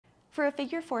For a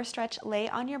figure 4 stretch, lay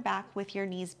on your back with your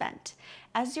knees bent.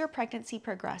 As your pregnancy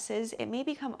progresses, it may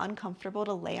become uncomfortable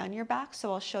to lay on your back,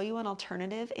 so I'll show you an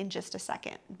alternative in just a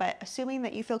second. But assuming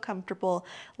that you feel comfortable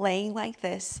laying like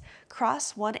this,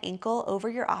 cross one ankle over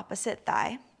your opposite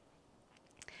thigh.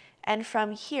 And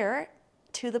from here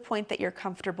to the point that you're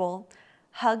comfortable,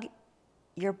 hug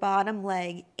your bottom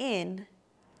leg in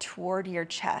toward your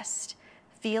chest,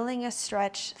 feeling a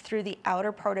stretch through the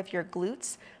outer part of your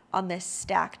glutes on this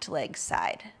stacked leg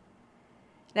side.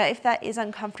 Now, if that is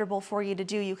uncomfortable for you to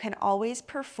do, you can always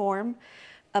perform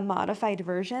a modified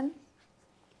version,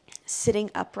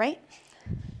 sitting upright.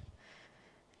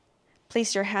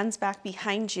 Place your hands back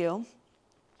behind you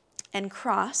and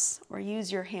cross, or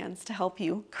use your hands to help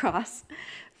you cross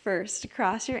first.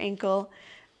 Cross your ankle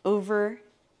over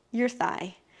your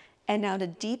thigh. And now to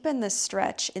deepen the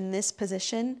stretch in this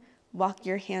position, walk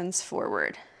your hands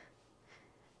forward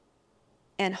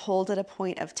and hold at a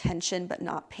point of tension but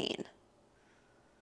not pain.